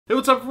Hey,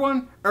 what's up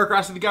everyone? Eric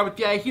Rossi, the guy with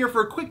the eye, here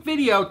for a quick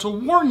video to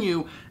warn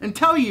you and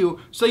tell you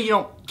so you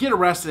don't get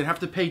arrested and have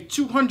to pay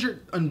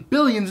 $200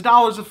 billion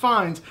of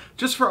fines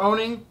just for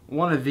owning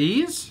one of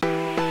these.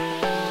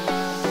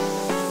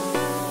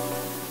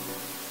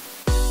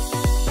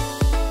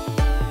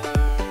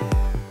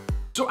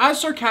 So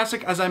as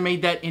sarcastic as I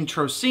made that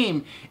intro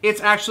seem,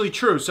 it's actually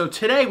true. So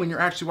today, when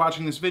you're actually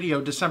watching this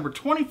video, December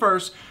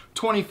 21st,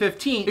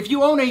 2015, if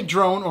you own a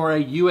drone or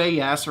a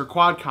UAS or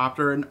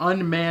quadcopter, an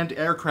unmanned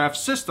aircraft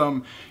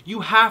system, you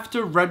have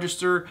to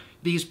register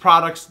these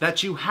products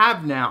that you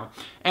have now.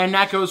 And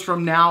that goes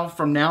from now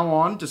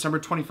on, December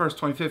 21st,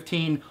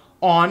 2015,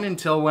 on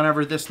until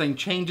whenever this thing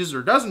changes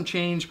or doesn't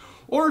change,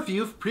 or if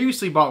you've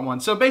previously bought one.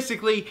 So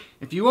basically,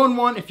 if you own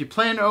one, if you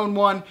plan to own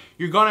one,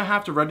 you're gonna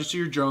have to register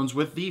your drones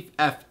with the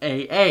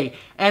FAA.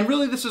 And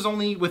really, this is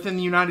only within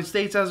the United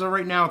States as of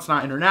right now, it's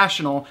not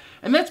international.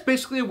 And that's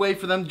basically a way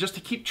for them just to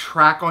keep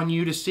track on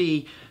you to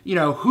see, you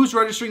know, who's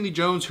registering the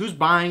drones, who's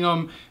buying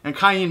them, and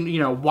kind of, you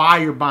know, why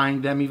you're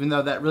buying them, even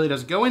though that really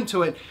doesn't go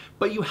into it.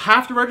 But you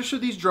have to register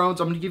these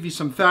drones. I'm gonna give you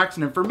some facts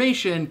and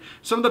information,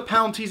 some of the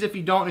penalties if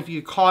you don't, if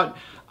you get caught,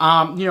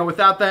 you know,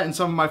 without that, and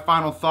some of my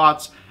final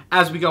thoughts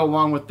as we go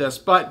along with this,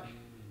 but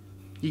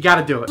you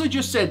gotta do it. As I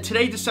just said,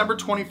 today, December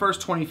 21st,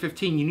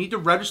 2015, you need to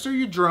register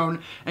your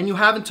drone, and you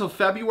have until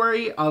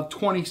February of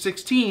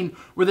 2016,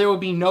 where there will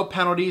be no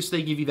penalties, so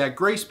they give you that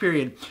grace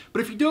period.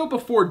 But if you do it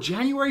before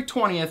January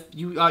 20th,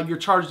 you're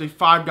charged a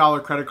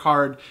 $5 credit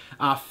card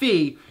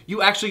fee.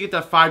 You actually get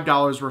that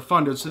 $5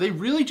 refunded. So they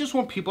really just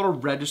want people to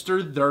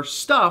register their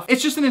stuff.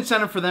 It's just an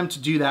incentive for them to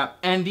do that.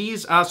 And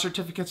these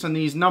certificates and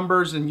these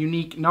numbers and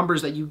unique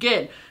numbers that you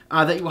get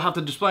that you will have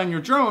to display on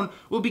your drone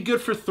will be good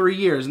for 3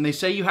 years. And they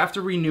say you have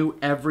to renew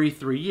every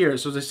 3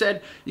 years. So as I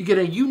said, you get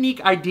a unique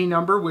ID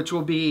number, which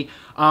will be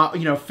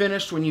you know,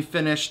 finished when you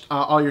finished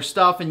all your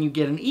stuff, and you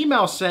get an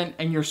email sent,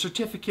 and your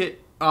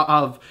certificate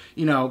of,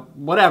 you know,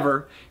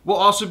 whatever will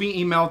also be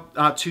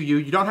emailed to you.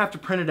 You don't have to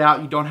print it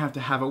out. You don't have to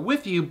have it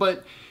with you.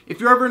 But if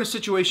you're ever in a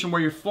situation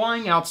where you're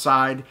flying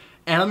outside,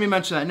 and let me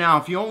mention that now,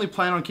 if you only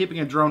plan on keeping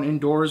a drone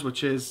indoors,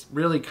 which is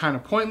really kind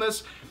of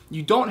pointless,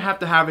 you don't have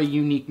to have a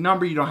unique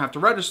number. You don't have to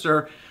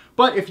register.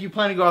 But if you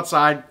plan to go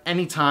outside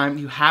anytime,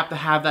 you have to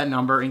have that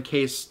number in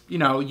case, you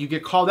know, you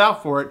get called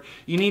out for it.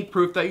 You need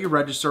proof that you're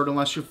registered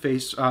unless you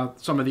face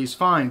some of these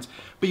fines.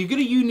 But you get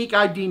a unique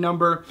ID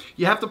number.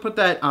 You have to put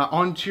that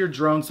onto your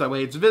drone so that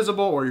way it's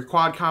visible, or your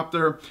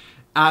quadcopter,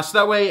 so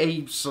that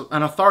way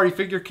an authority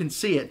figure can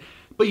see it.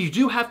 But you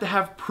do have to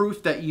have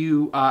proof that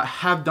you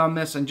have done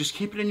this, and just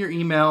keep it in your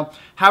email.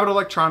 Have it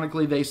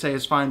electronically, they say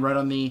is fine, right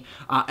on the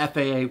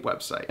FAA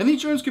website. And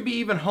these drones could be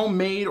even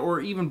homemade or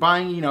even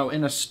buying, you know,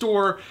 in a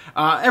store,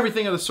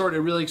 everything of the sort. It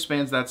really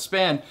expands that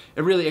span.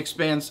 It really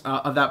expands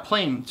of that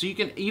plane. So you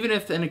can, even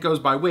if, and it goes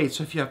by weight.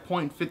 So if you have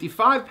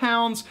 0.55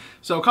 pounds,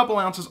 so a couple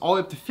ounces all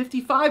the way up to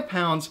 55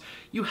 pounds,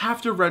 you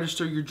have to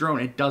register your drone.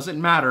 It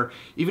doesn't matter.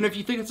 Even if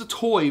you think it's a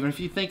toy, even if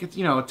you think it's,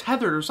 you know,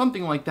 tethered or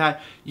something like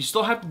that, you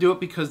still have to do it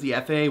because the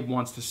FAA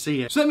wants to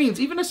see it. So that means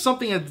even if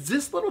something as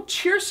this little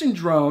Cheerson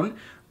drone,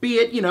 be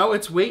it, you know,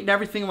 its weight and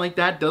everything like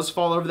that does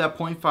fall over that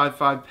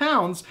 0.55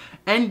 pounds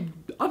and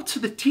up to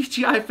the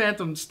DJI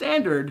Phantom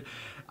standard,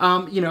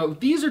 you know,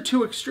 these are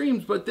two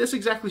extremes, but this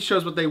exactly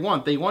shows what they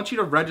want. They want you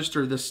to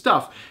register this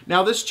stuff.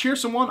 Now, this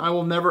Cheerson one, I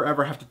will never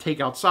ever have to take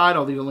outside.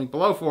 I'll leave a link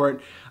below for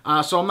it.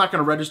 So I'm not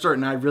going to register it,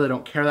 and I really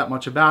don't care that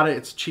much about it.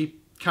 It's a cheap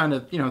kind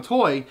of, you know,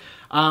 toy.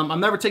 I'm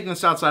never taking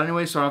this outside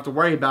anyway, so I don't have to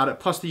worry about it.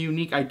 Plus, the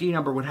unique ID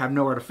number would have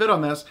nowhere to fit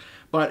on this.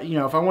 But, you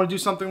know, if I want to do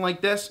something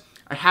like this,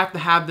 I have to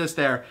have this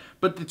there.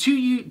 But the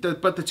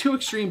two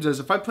extremes is,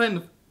 if I plan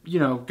to, you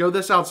know, go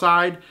this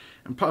outside,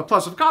 and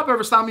plus, if a cop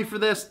ever stopped me for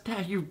this,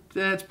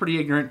 that's pretty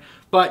ignorant.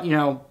 But, you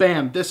know,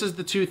 bam, this is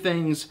the two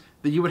things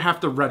that you would have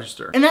to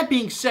register. And that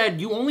being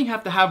said, you only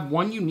have to have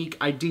one unique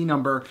ID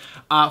number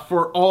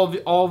for all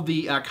of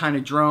the kind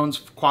of drones,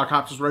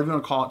 quadcopters, whatever you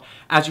want to call it,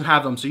 as you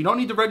have them. So you don't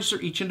need to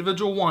register each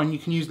individual one. You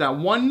can use that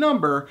one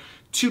number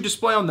to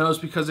display on those,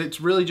 because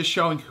it's really just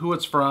showing who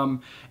it's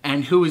from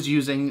and who is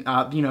using,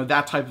 you know,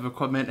 that type of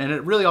equipment. And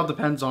it really all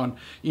depends on,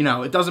 you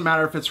know, it doesn't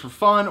matter if it's for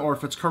fun or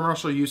if it's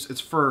commercial use, it's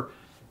for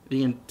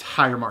the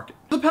entire market.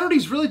 The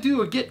penalties really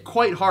do get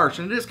quite harsh,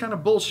 and it is kind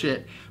of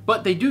bullshit,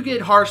 but they do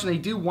get harsh, and they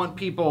do want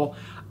people,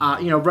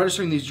 you know,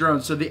 registering these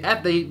drones. So they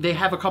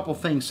have a couple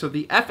things. So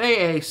the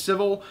FAA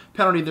civil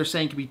penalty, they're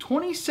saying, could be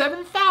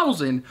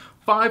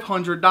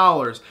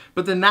 $27,500,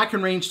 but then that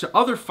can range to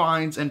other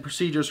fines and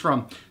procedures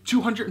from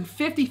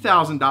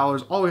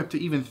 $250,000 all the way up to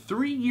even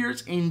 3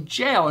 years in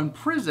jail, in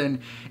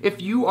prison,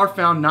 if you are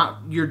found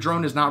your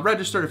drone is not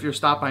registered, if you're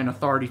stopped by an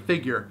authority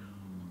figure.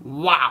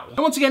 Wow. And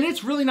once again,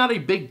 it's really not a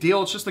big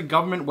deal. It's just a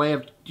government way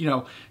of, you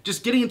know,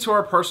 just getting into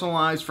our personal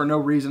lives for no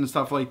reason and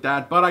stuff like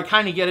that. But I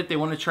kind of get it. They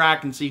want to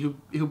track and see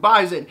who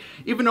buys it,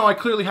 even though I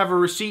clearly have a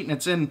receipt and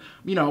it's in,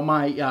 you know,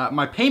 my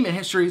my payment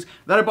histories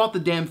that I bought the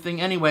damn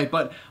thing anyway.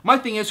 But my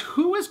thing is,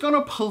 who is going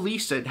to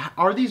police it?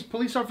 Are these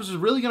police officers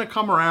really going to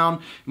come around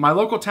in my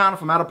local town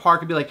if I'm at a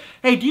park and be like,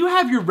 hey, do you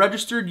have your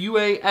registered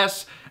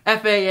UAS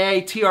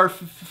FAA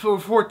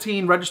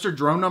TR14 registered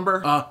drone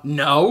number?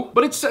 No.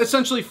 But it's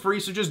essentially free,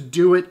 so just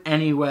do it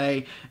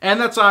anyway. And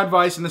that's our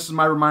advice, and this is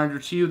my reminder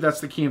to you.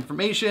 That's the key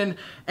information.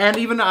 And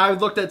even I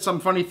looked at some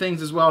funny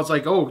things as well. It's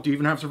like, oh, do you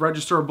even have to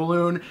register a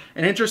balloon?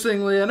 And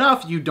interestingly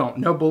enough, you don't.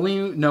 No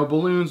balloons, no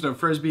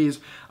frisbees,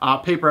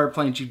 paper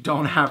airplanes, you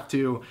don't have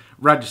to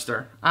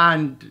register.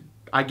 And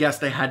I guess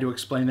they had to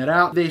explain that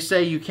out. They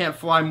say you can't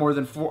fly more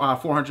than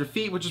 400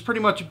 feet, which has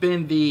pretty much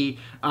been the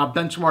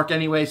benchmark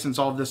anyway, since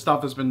all of this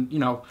stuff has been, you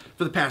know,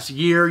 for the past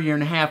year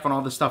and a half, when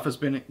all this stuff has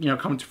been, you know,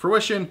 coming to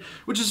fruition,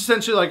 which is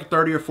essentially like a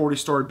 30 or 40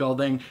 story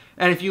building.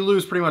 And if you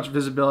lose pretty much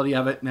visibility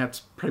of it, and that's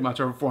pretty much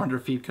over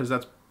 400 feet, because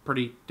that's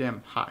pretty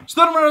damn high.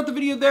 So that'll round out the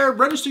video there.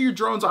 Register your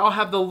drones. I'll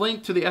have the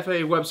link to the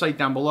FAA website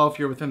down below if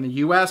you're within the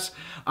US.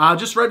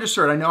 Just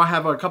register it. I know I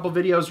have a couple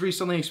videos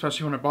recently,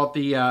 especially when I bought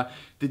the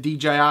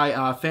DJI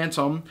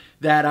Phantom,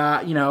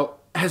 that you know,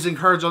 has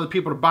encouraged other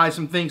people to buy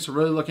some things, to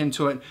really look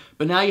into it.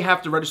 But now you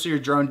have to register your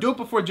drone. Do it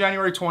before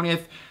January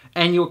 20th,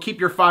 and you'll keep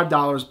your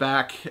 $5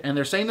 back. And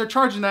they're saying they're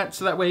charging that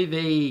so that way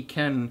they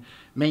can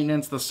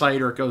maintenance the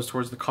site, or it goes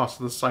towards the cost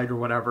of the site or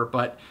whatever.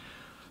 But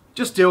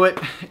just do it.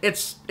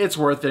 It's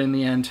worth it in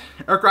the end.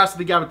 Aircraft of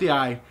the guy with the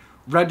eye.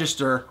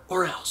 Register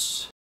or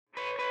else.